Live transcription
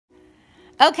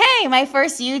Okay, my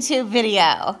first YouTube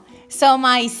video. So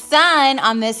my son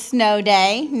on this snow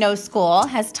day, no school,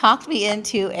 has talked me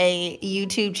into a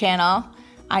YouTube channel.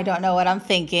 I don't know what I'm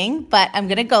thinking, but I'm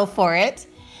gonna go for it.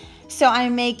 So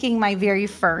I'm making my very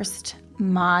first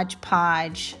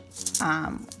Podge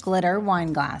glitter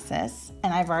wine glasses,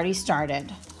 and I've already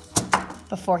started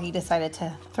before he decided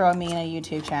to throw me in a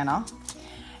YouTube channel.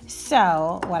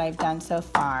 So what I've done so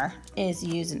far is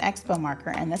use an Expo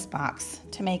marker in this box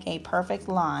to make a perfect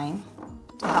line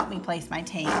to help me place my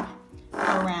tape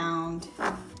around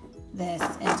this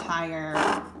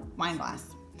entire wine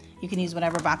glass. You can use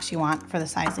whatever box you want for the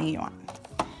sizing you want.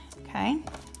 Okay.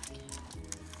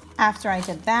 After I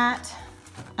did that,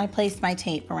 I placed my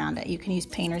tape around it. You can use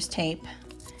painter's tape.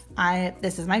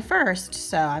 This is my first,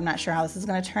 so I'm not sure how this is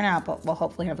going to turn out, but we'll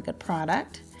hopefully have a good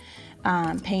product.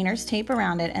 Painter's tape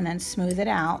around it and then smooth it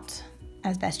out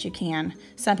as best you can.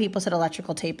 Some people said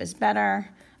electrical tape is better.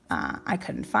 I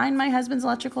couldn't find my husband's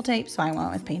electrical tape, so I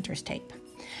went with painter's tape.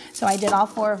 So I did all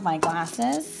 4 of my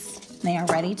glasses. They are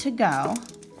ready to go.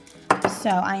 So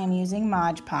I am using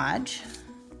Mod Podge.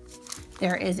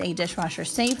 There is a dishwasher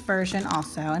safe version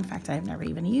also. In fact, I've never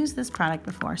even used this product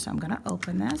before, so I'm gonna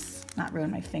open this. Not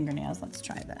ruin my fingernails. Let's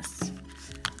try this.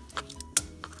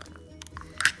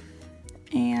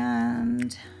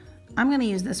 And I'm gonna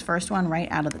use this first one right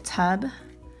out of the tub,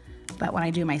 but when I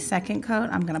do my second coat,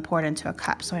 I'm gonna pour it into a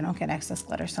cup so I don't get excess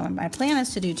glitter. So my plan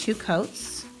is to do 2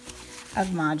 coats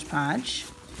of Mod Podge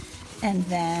and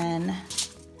then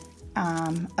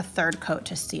a 3rd coat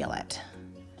to seal it.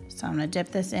 So I'm gonna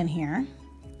dip this in here,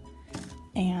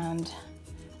 and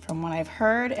from what I've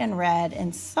heard and read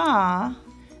and saw,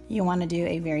 you wanna do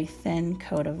a very thin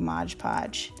coat of Mod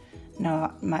Podge,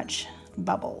 not much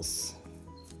bubbles.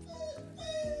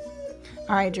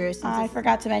 All right, Drew, I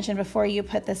forgot to mention before you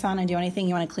put this on and do anything,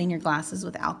 you want to clean your glasses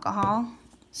with alcohol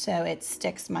so it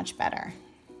sticks much better.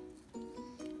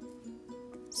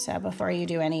 So before you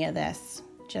do any of this,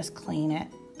 just clean it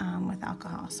with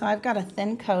alcohol. So I've got a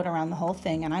thin coat around the whole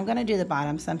thing, and I'm going to do the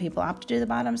bottom. Some people opt to do the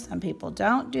bottom, some people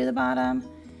don't do the bottom.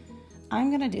 I'm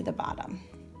going to do the bottom.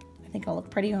 I think it'll look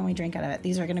pretty when we drink out of it.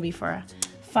 These are going to be for a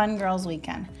fun girls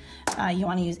weekend. You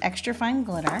want to use extra fine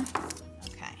glitter.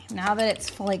 Now that it's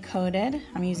fully coated,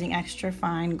 I'm using extra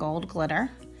fine gold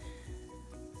glitter.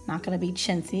 Not gonna be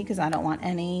chintzy because I don't want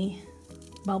any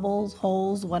bubbles,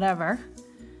 holes, whatever.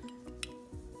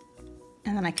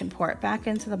 And then I can pour it back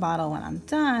into the bottle when I'm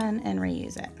done and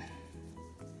reuse it.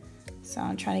 So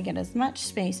I'm trying to get as much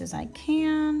space as I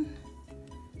can.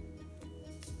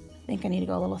 I think I need to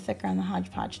go a little thicker on the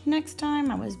hodgepodge next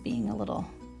time. I was being a little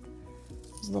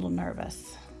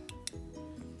nervous.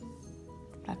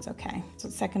 That's okay. So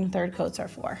the 2nd and 3rd coats are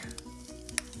for.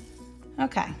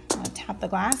 Okay, I'm gonna tap the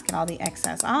glass, get all the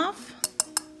excess off.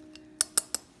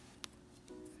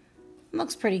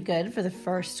 Looks pretty good for the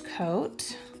first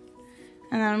coat.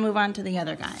 And then I'll move on to the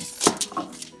other guys.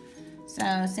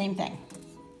 So same thing.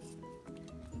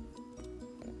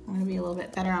 I'm gonna be a little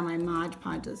bit better on my Mod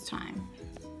Podge this time.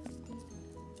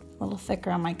 A little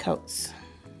thicker on my coats.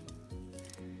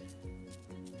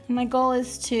 My goal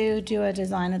is to do a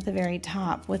design at the very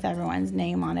top with everyone's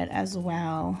name on it as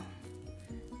well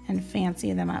and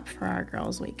fancy them up for our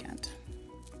girls' weekend.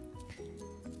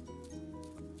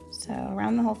 So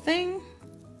around the whole thing,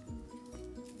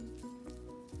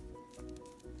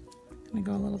 I'm gonna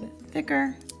go a little bit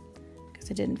thicker because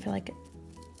I didn't feel like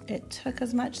it took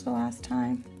as much the last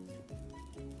time.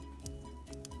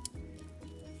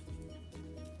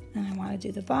 And I want to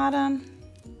do the bottom.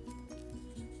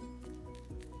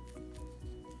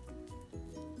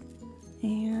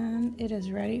 And it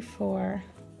is ready for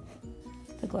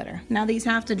the glitter. Now these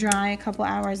have to dry a couple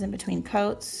hours in between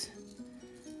coats.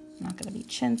 I'm not gonna be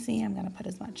chintzy. I'm gonna put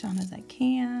as much on as I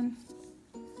can.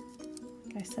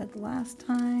 Like I said the last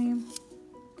time.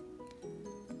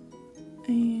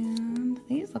 And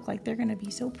these look like they're gonna be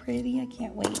so pretty. I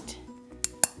can't wait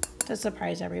to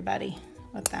surprise everybody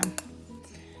with them.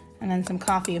 And then some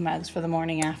coffee mugs for the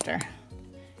morning after.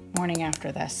 Morning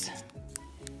after this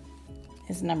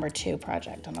is number 2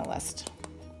 project on the list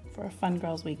for a fun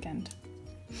girls weekend.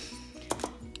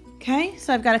 Okay,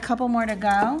 so I've got a couple more to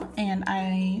go, and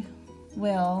I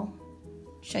will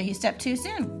show you step 2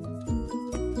 soon.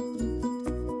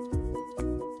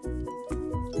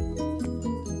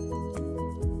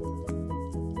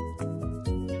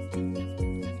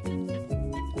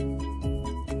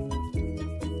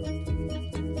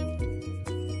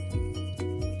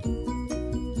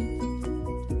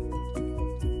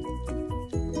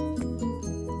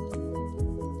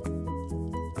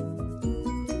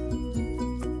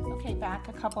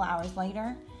 A couple hours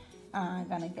later, I'm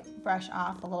gonna brush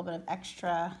off a little bit of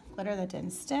extra glitter that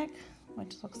didn't stick,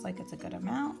 which looks like it's a good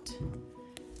amount,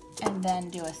 and then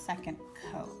do a second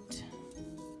coat.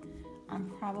 I'm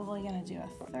probably gonna do a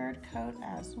third coat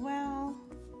as well,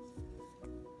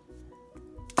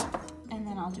 and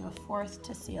then I'll do a fourth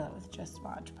to seal it with just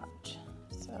Mod Podge.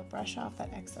 So brush off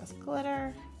that excess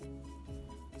glitter,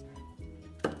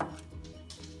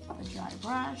 a dry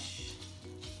brush,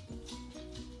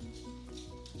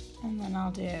 and then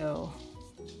I'll do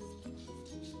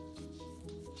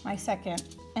my second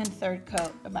and third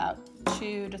coat about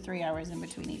 2 to 3 hours in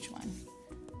between each one.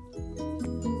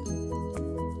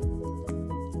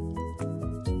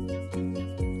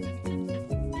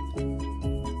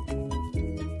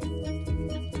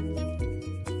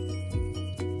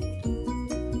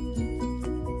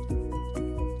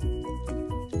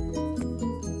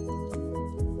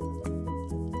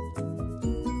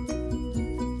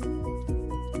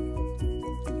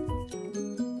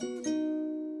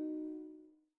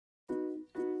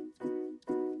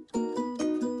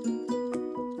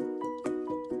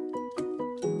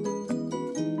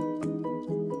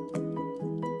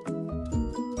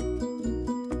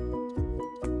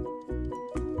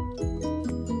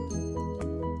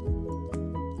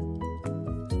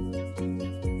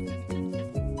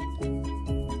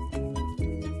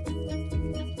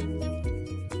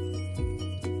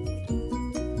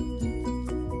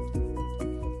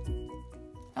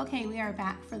 Okay, we are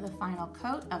back for the final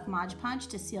coat of Mod Podge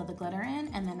to seal the glitter in,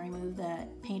 and then remove the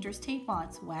painter's tape while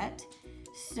it's wet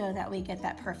so that we get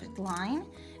that perfect line.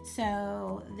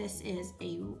 So this is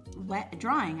a wet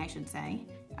drawing, I should say,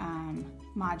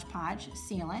 Mod Podge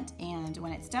sealant, and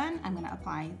when it's done, I'm going to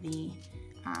apply the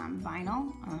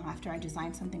vinyl after I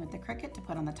design something with the Cricut to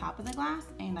put on the top of the glass,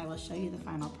 and I will show you the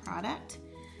final product.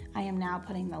 I am now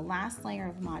putting the last layer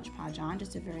of Mod Podge on,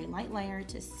 just a very light layer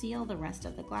to seal the rest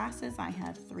of the glasses. I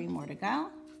have 3 more to go.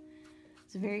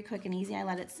 It's very quick and easy. I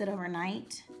let it sit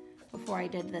overnight before I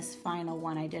did this final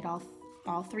one. I did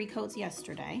all 3 coats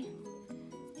yesterday,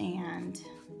 and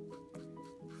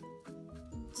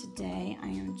today I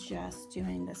am just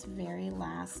doing this very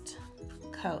last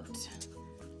coat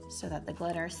so that the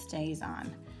glitter stays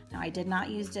on. Now, I did not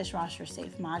use dishwasher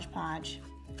safe Mod Podge,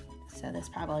 so this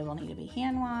probably will need to be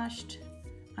hand washed.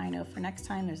 I know for next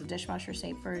time there's a dishwasher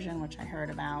safe version, which I heard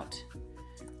about,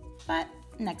 but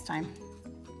next time.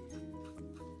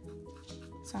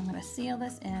 So I'm gonna seal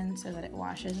this in so that it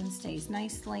washes and stays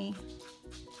nicely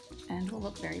and will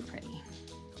look very pretty.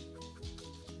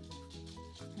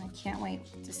 And I can't wait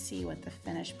to see what the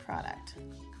finished product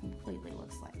completely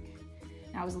looks like.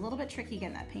 Now, it was a little bit tricky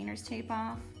getting that painter's tape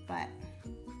off, but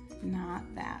not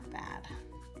that bad.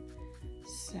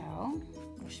 So,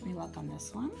 wish me luck on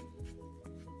this one.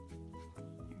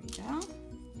 There we go.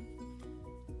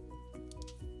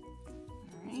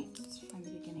 All right, let's find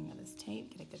the beginning of this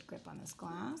tape, get a good grip on this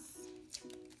glass.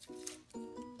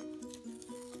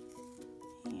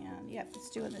 And yep, it's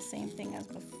doing the same thing as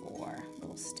before,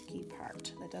 little sticky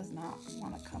part that does not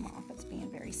want to come off. It's being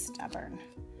very stubborn,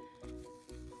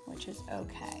 which is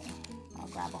okay. I'll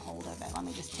grab a hold of it. Let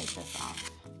me just take this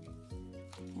off,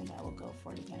 and I will go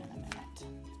for it again in a minute.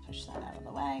 Push that out of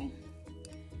the way,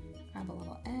 grab a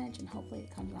little edge, and hopefully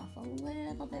it comes off a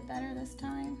little bit better this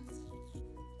time.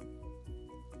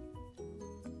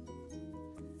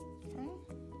 Okay,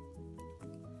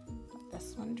 let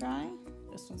this one dry.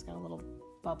 This one's got a little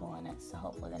bubble in it, so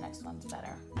hopefully the next one's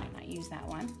better. Might not use that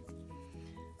one.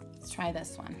 Let's try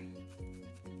this one.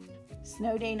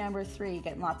 Snow day number 3,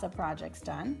 getting lots of projects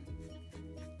done.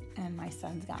 And my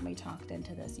son's got me talked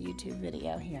into this YouTube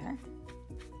video here.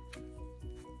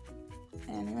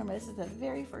 And remember, this is the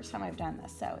very first time I've done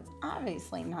this, so it's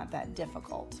obviously not that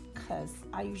difficult because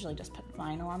I usually just put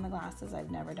vinyl on the glasses.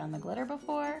 I've never done the glitter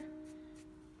before,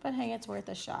 but hey, it's worth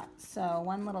a shot. So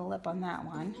one little lip on that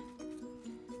one.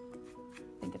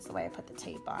 I think it's the way I put the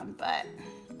tape on, but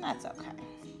that's okay.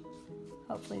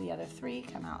 Hopefully the other 3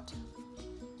 come out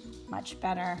much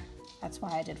better. That's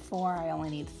why I did 4. I only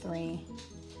need 3.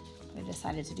 But I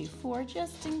decided to do 4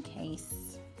 just in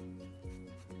case.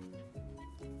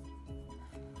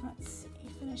 Let's see,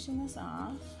 finishing this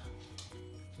off.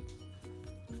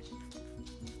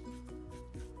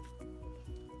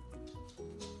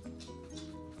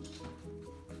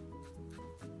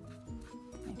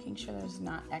 Making sure there's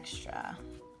not extra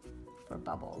for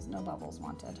bubbles. No bubbles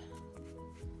wanted.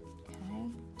 Okay,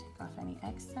 take off any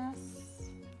excess.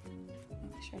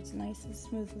 Make sure it's nice and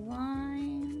smooth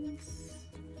lines.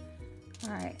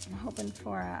 All right, I'm hoping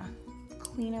for a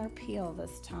cleaner peel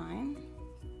this time.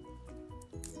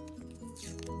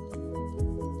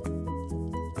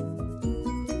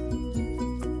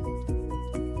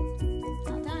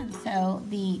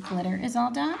 the glitter is all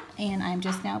done, and I'm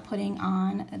just now putting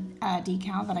on a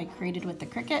decal that I created with the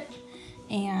Cricut,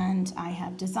 and I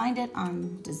have designed it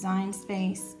on Design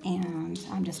Space, and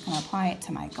I'm just going to apply it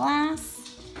to my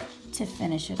glass to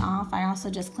finish it off. I also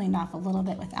just cleaned off a little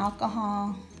bit with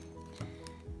alcohol,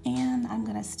 and I'm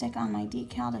going to stick on my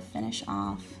decal to finish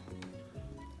off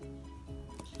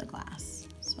the glass.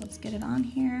 So let's get it on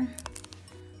here.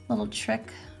 Little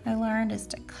trick I learned is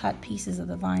to cut pieces of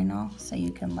the vinyl so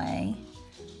you can lay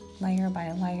layer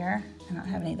by layer and not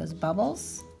have any of those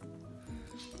bubbles.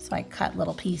 So I cut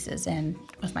little pieces in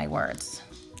with my words.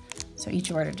 So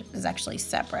each word is actually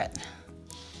separate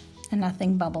and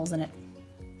nothing bubbles and it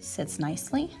sits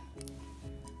nicely.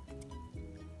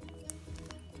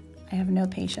 I have no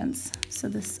patience, so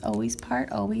this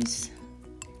part always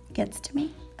gets to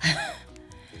me.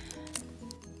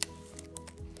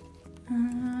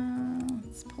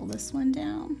 Let's pull this one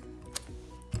down.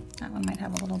 That one might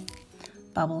have a little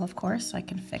bubble, of course, so I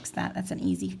can fix that. That's an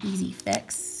easy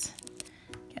fix.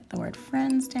 Get the word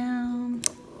friends down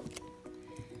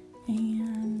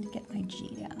and get my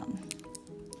G down.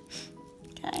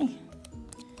 Okay.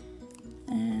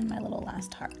 And my little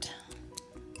last heart.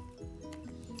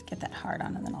 Get that heart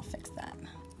on and then I'll fix that.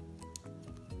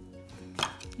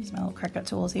 Use my little Cricut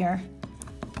tools here.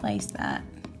 Place that.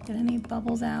 Get any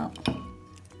bubbles out.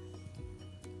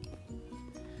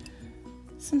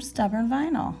 Some stubborn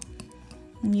vinyl.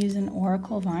 I'm using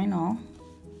Oracle vinyl.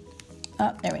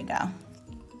 Oh, there we go.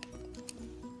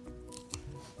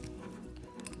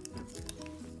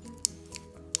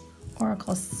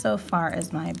 Oracle so far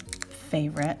is my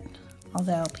favorite,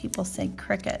 although people say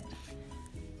Cricut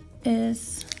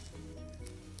is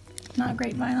not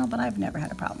great vinyl, but I've never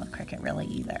had a problem with Cricut really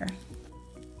either.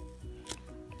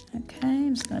 Okay,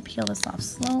 I'm just gonna peel this off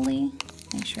slowly,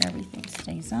 make sure everything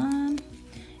stays on.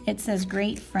 It says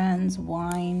great friends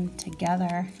wine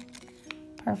together.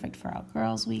 Perfect for our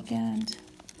girls' weekend.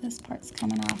 This part's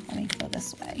coming off, let me go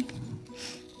this way.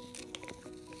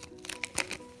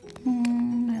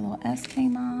 My little S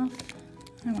came off.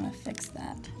 I wanna fix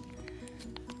that.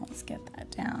 Let's get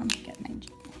that down, get my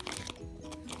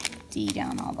D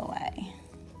down all the way.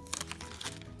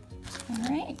 All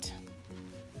right,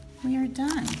 we are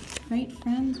done. Great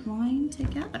friends wine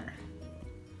together.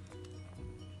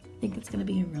 I think it's gonna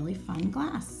be a really fun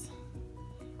glass.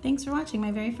 Thanks for watching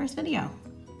my very first video.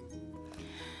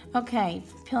 Okay,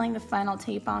 peeling the final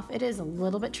tape off. It is a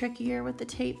little bit trickier with the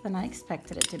tape than I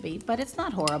expected it to be, but it's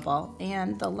not horrible.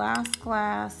 And the last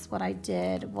glass, what I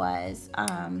did was,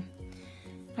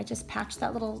 I just patched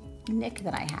that little nick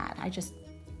that I had.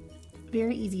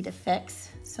 Very easy to fix.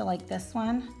 So like this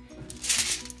one,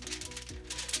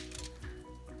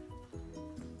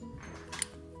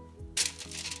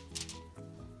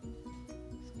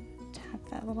 tap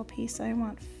that little piece I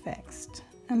want fixed.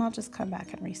 And I'll just come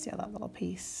back and reseal that little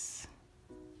piece.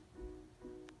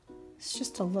 It's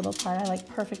just a little part. I like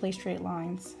perfectly straight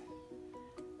lines.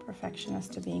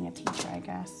 Perfectionist to being a teacher, I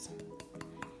guess.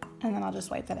 And then I'll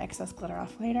just wipe that excess glitter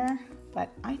off later. But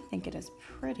I think it is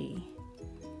pretty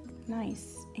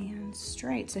nice and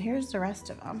straight. So here's the rest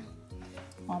of them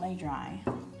while they dry.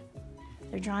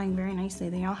 They're drying very nicely.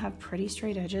 They all have pretty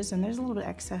straight edges and there's a little bit of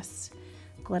excess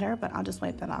glitter, but I'll just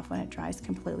wipe that off when it dries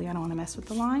completely. I don't want to mess with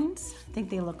the lines. I think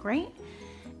they look great.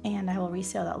 And I will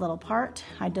reseal that little part.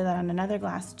 I did that on another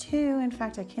glass too. In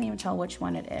fact, I can't even tell which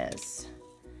one it is.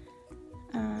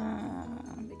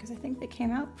 Because I think they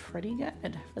came out pretty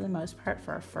good for the most part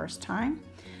for a first time.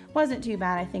 Wasn't too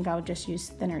bad. I think I would just use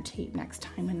thinner tape next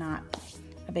time and not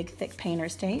a big thick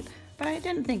painter's tape. But I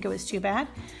didn't think it was too bad.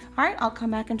 All right, I'll come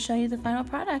back and show you the final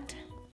product.